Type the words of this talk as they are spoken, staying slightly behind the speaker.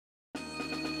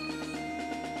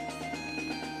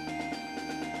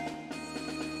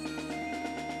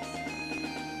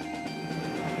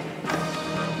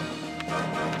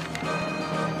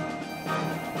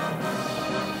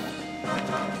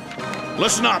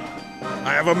Listen up.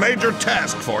 I have a major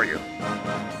task for you.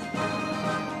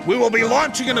 We will be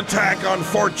launching an attack on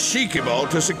Fort Shikibo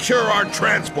to secure our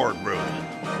transport route.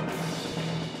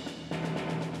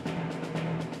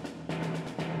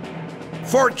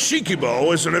 Fort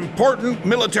Shikibo is an important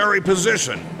military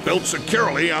position built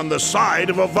securely on the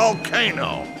side of a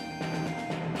volcano.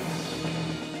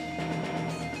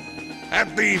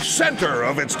 At the center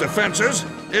of its defenses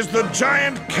is the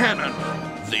giant cannon,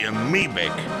 the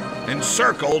Amoebic,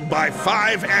 encircled by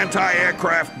 5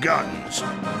 anti-aircraft guns.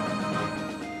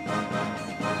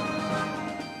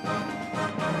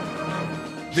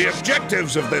 The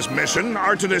objectives of this mission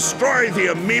are to destroy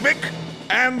the Amoebic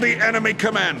and the enemy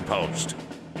command post.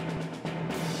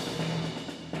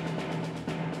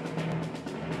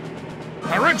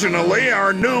 Originally,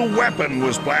 our new weapon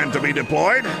was planned to be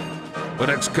deployed, but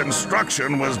its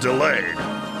construction was delayed.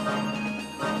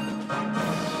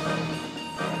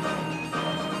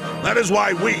 That is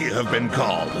why we have been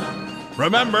called.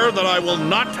 Remember that I will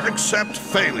not accept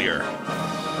failure.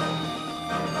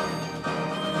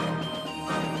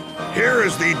 Here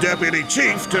is the Deputy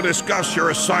Chief to discuss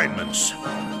your assignments.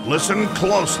 Listen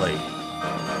closely.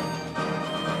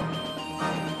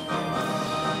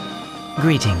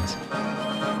 Greetings.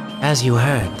 As you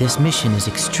heard, this mission is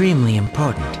extremely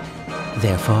important.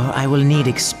 Therefore, I will need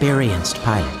experienced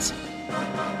pilots.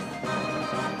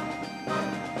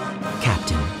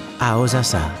 Captain,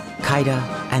 Aozasa, Kaida,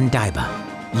 and Daiba,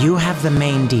 you have the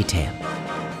main detail.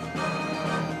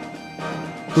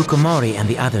 Ukumori and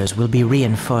the others will be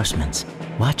reinforcements.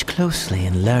 Watch closely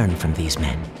and learn from these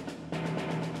men.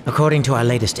 According to our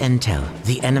latest intel,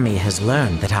 the enemy has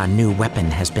learned that our new weapon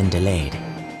has been delayed.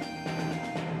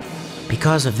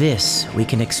 Because of this, we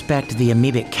can expect the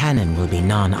Amoebic cannon will be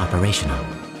non-operational.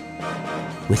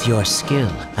 With your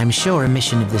skill, I'm sure a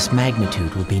mission of this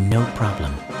magnitude will be no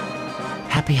problem.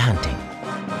 Happy hunting.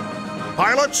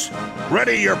 Pilots,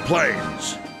 ready your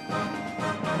planes.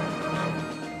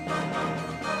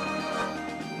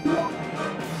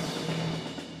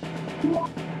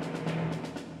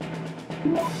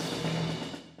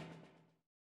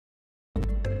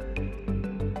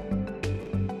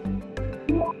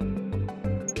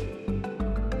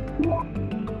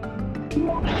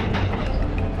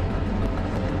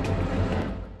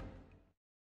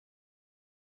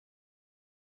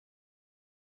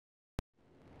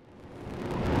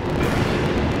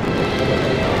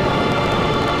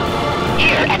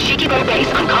 Here at Shikibo base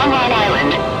on Conrad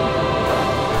Island,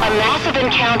 a massive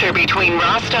encounter between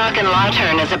Rostock and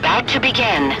Lautern is about to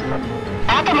begin.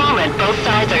 At the moment, both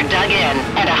sides are dug in,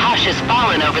 and a hush has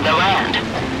fallen over the land.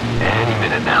 Any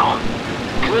minute now.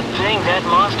 Good thing that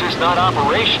monster's not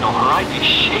operational, or I'd be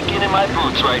shaking in my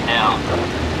boots right now.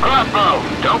 Crossbow,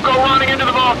 don't go running into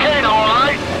the volcano,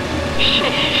 alright?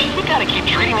 Shit, you gotta keep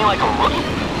treating me like a rookie.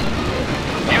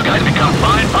 You guys become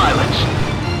fine pilots.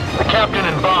 The captain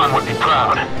and Bond would be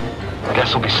proud. I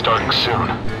guess we'll be starting soon.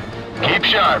 Keep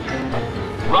sharp.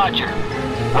 Roger.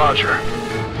 Roger.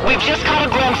 We've just caught a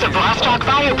glimpse of Rostock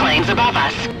fireplanes above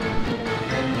us.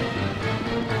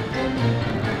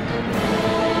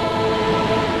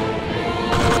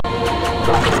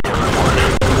 Okay, everyone.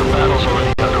 The battle's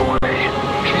already underway.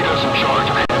 Cheetah's in charge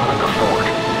of handling the fort.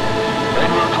 En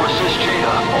route to assist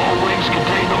Cheetah, all wings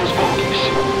contain those bogies.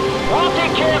 We'll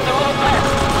take care of the little pet.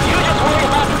 You just worry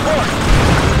about the fort.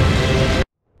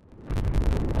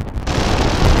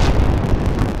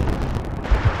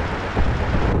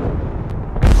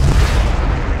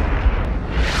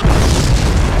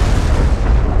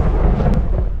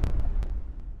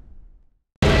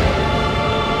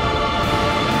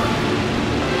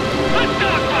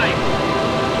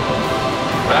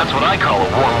 That's what I call a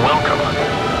warm welcome.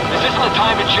 This isn't a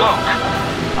time to joke.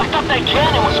 I thought that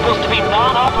cannon was supposed to be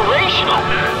non-operational.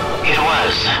 It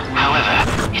was. However,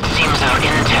 it seems our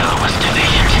intel was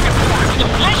deficient.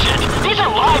 Deficient? These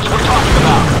are lives we're talking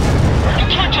about. You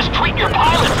can't just treat your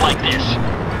pilots like this.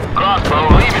 Crossbow,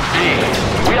 leave it be.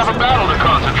 We have a battle to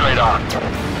concentrate on.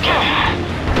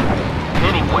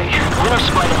 Anyway, when are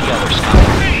Spite and the others coming?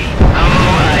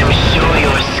 Oh, I'm sure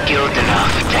you're skilled enough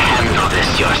to handle this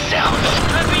yourselves.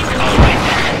 All right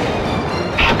then.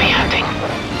 Happy hunting.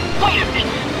 Wait a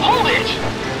minute! Hold it!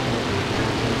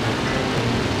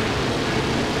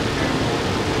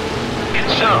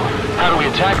 So, how do we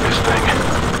attack this thing?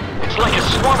 It's like a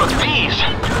swarm of bees.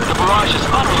 The barrage is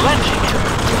unrelenting.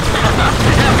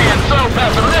 You're being so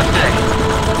pessimistic!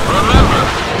 Remember,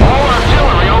 all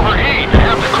artillery overheat and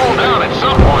have to cool down at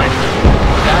some point.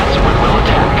 That's when we'll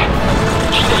attack.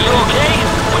 Cheetah, you okay?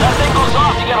 When that thing goes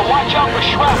off, you gotta watch out for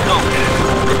shrapnel.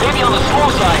 It may be on the slow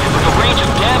side, but the range of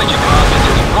damage it causes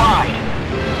is wide.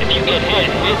 If you get hit,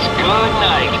 it's Good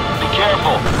night. Be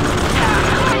careful.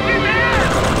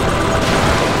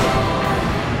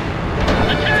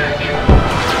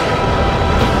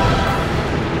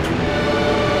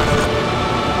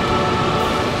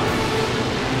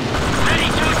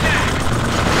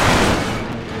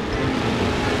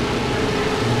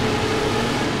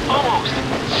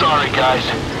 Sorry, guys.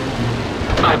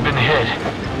 I've been hit.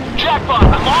 Jackpot,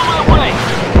 I'm on my way!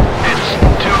 It's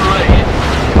too late.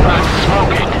 I'm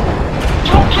smoking.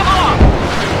 Don't give up!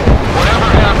 Whatever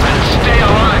happens, stay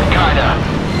alive, kinda.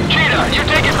 Cheetah, you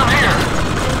take it from here!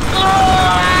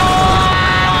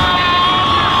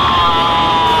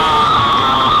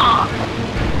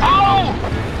 Ow!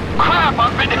 Crap,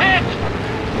 I've been hit!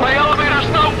 My elevator's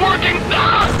not working!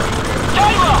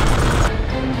 Taylor!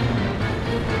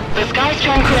 The skies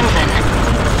turn crimson,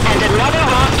 and another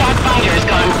Rostock fighter's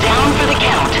gone down for the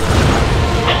count.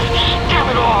 Damn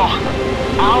it all!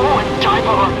 Owl and Diver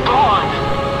are gone!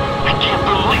 I can't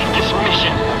believe this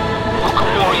mission!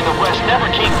 Okamori and the rest never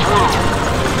came through!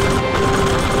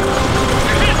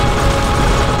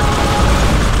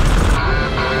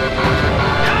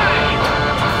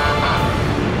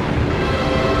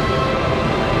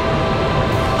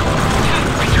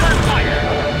 Return fire!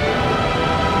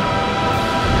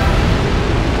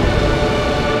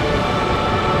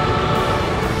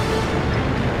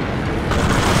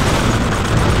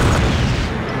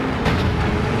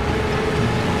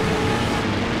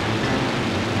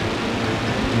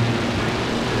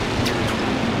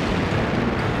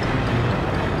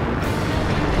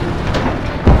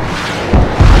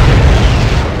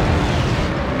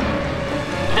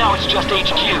 Now it's just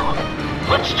HQ.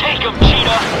 Let's take him,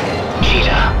 Cheetah!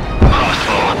 Cheetah,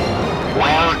 Crossbow,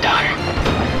 well done.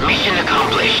 Mission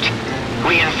accomplished.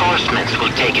 Reinforcements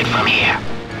will take it from here.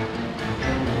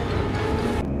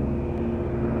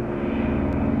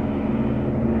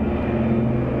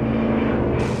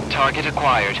 Target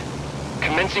acquired.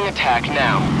 Commencing attack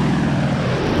now.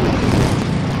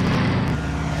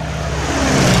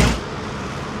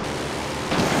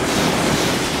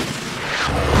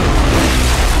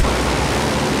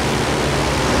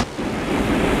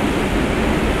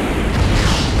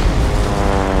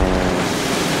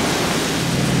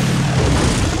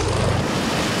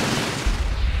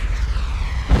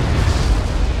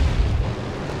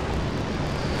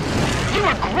 You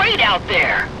were great out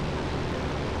there!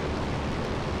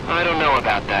 I don't know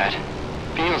about that.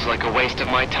 Feels like a waste of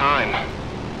my time.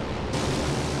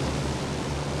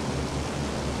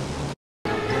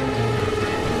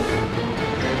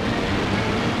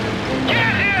 Get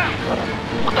here!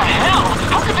 What the hell?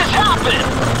 How could this happen?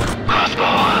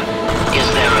 Crossbow, is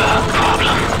there a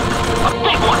problem? A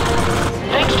big one!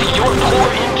 Thanks to your poor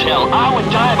intel, Owl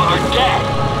and Diver are dead!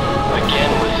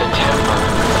 Again with the temper.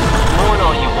 Mourn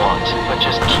all you want, but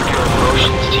just keep your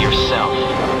emotions to yourself.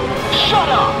 Shut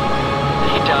up!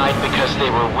 They died because they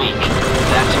were weak.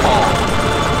 That's all.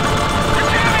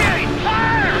 Retaliate!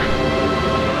 Fire!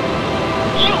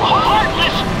 You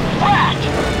heartless rat!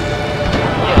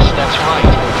 Yes, that's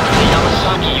right. The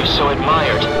Yamasaki you so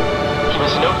admired. He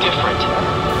was no different.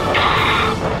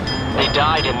 They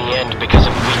died in the end because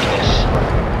of weakness.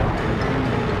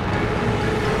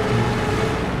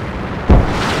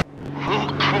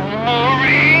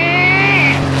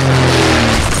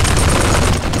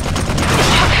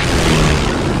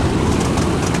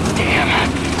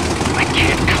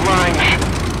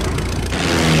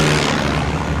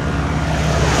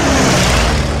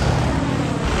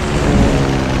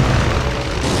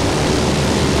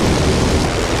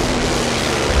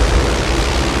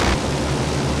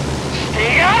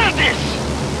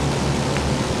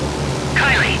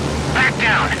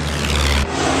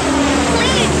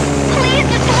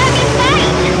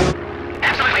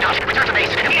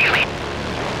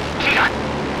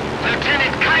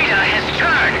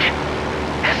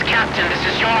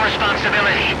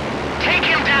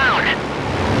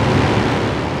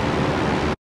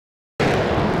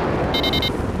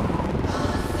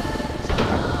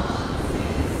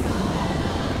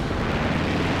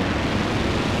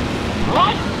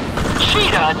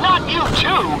 Not you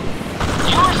too!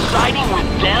 You're siding with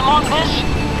them on this?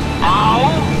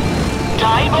 Ow?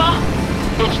 Daiba?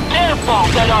 It's their fault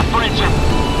that our friends are...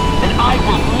 And I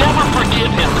will never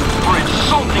forgive him for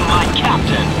insulting my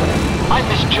captain. I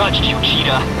misjudged you,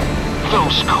 Cheetah.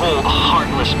 Those cold,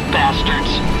 heartless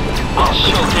bastards. I'll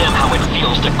show them how it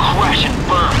feels to crash and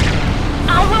burn.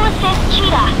 I will assist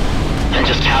Cheetah. And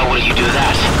just how will you do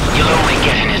that? You'll only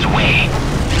get in his way.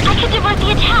 I could divert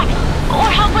the attack, or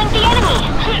help link the enemy.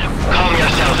 Calm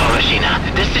yourself, Oroshina.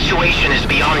 This situation is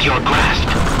beyond your grasp.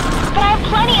 But I have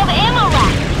plenty of ammo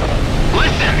left.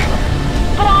 Listen!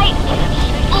 But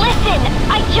listen!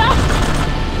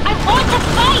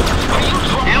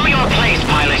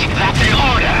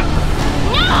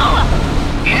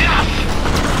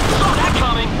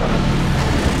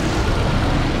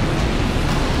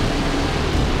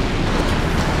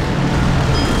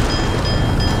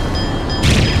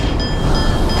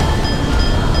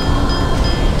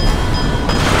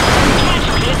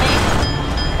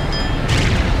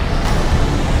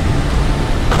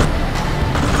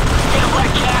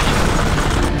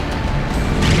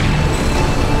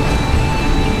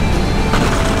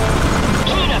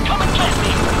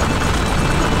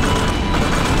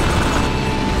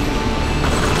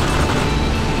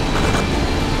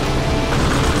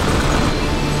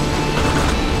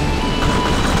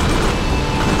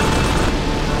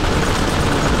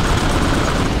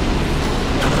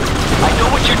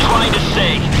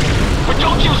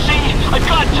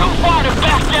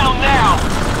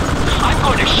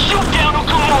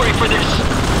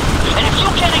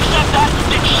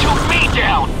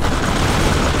 down!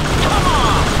 Come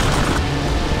on!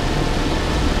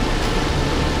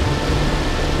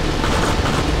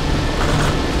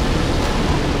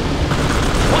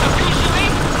 Want a piece of me?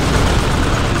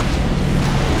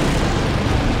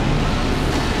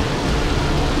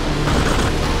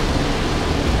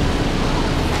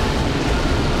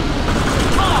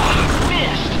 Ah,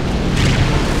 missed!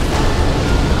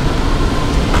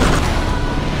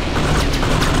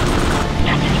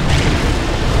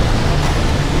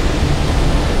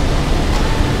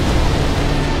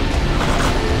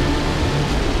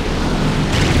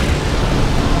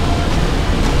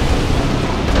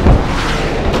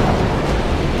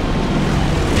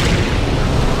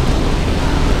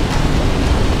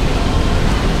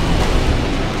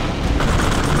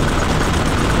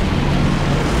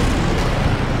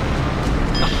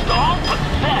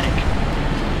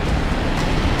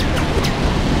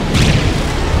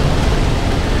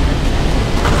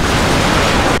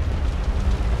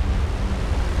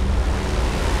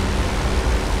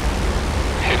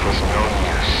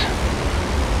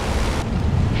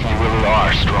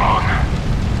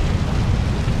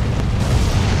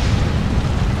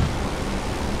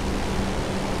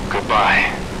 Goodbye,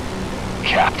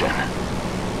 Captain.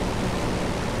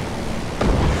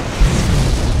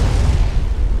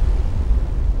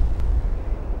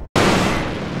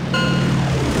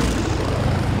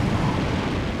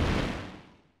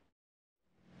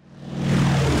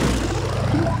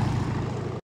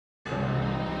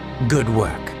 Good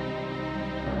work.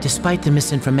 Despite the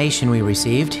misinformation we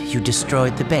received, you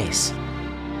destroyed the base.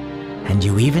 And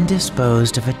you even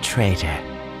disposed of a traitor.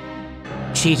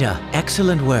 Cheetah,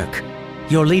 excellent work.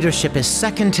 Your leadership is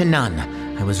second to none.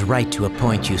 I was right to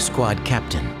appoint you squad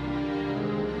captain.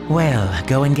 Well,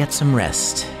 go and get some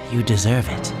rest. You deserve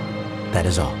it. That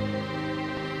is all.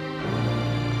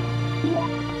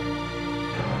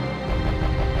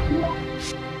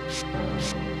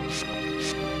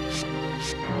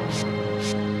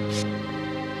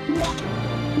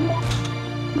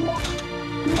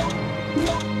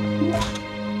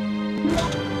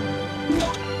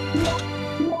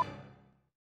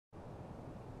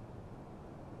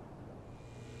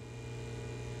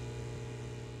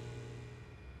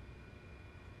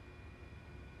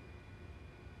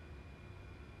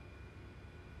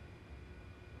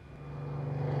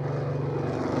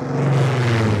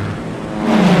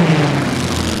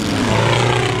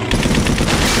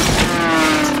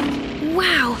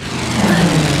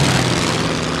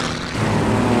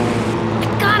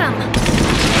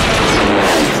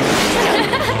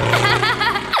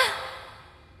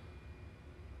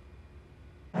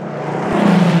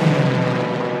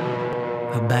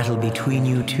 A battle between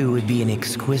you two would be an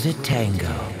exquisite tango.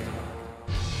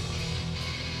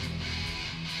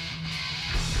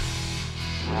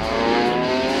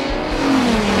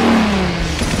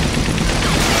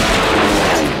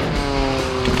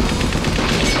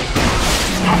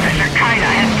 Officer Kaida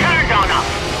has turned on us!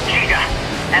 Cheetah,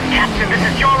 as captain, this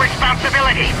is your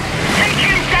responsibility! Take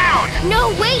him down!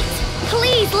 No, wait!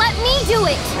 Please, let me do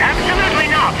it! Absolutely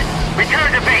not!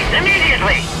 Return to base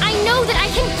immediately! I know that I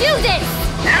can do this!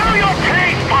 Know your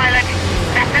place, pilot!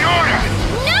 That's an order!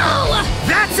 No!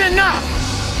 That's enough!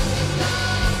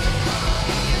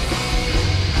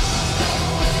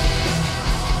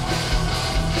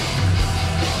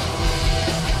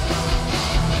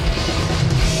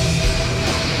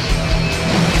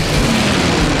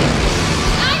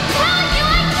 I'm telling you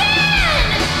I can!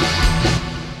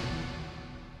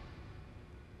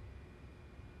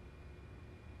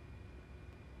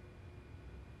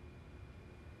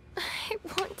 I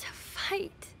want to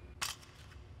fight.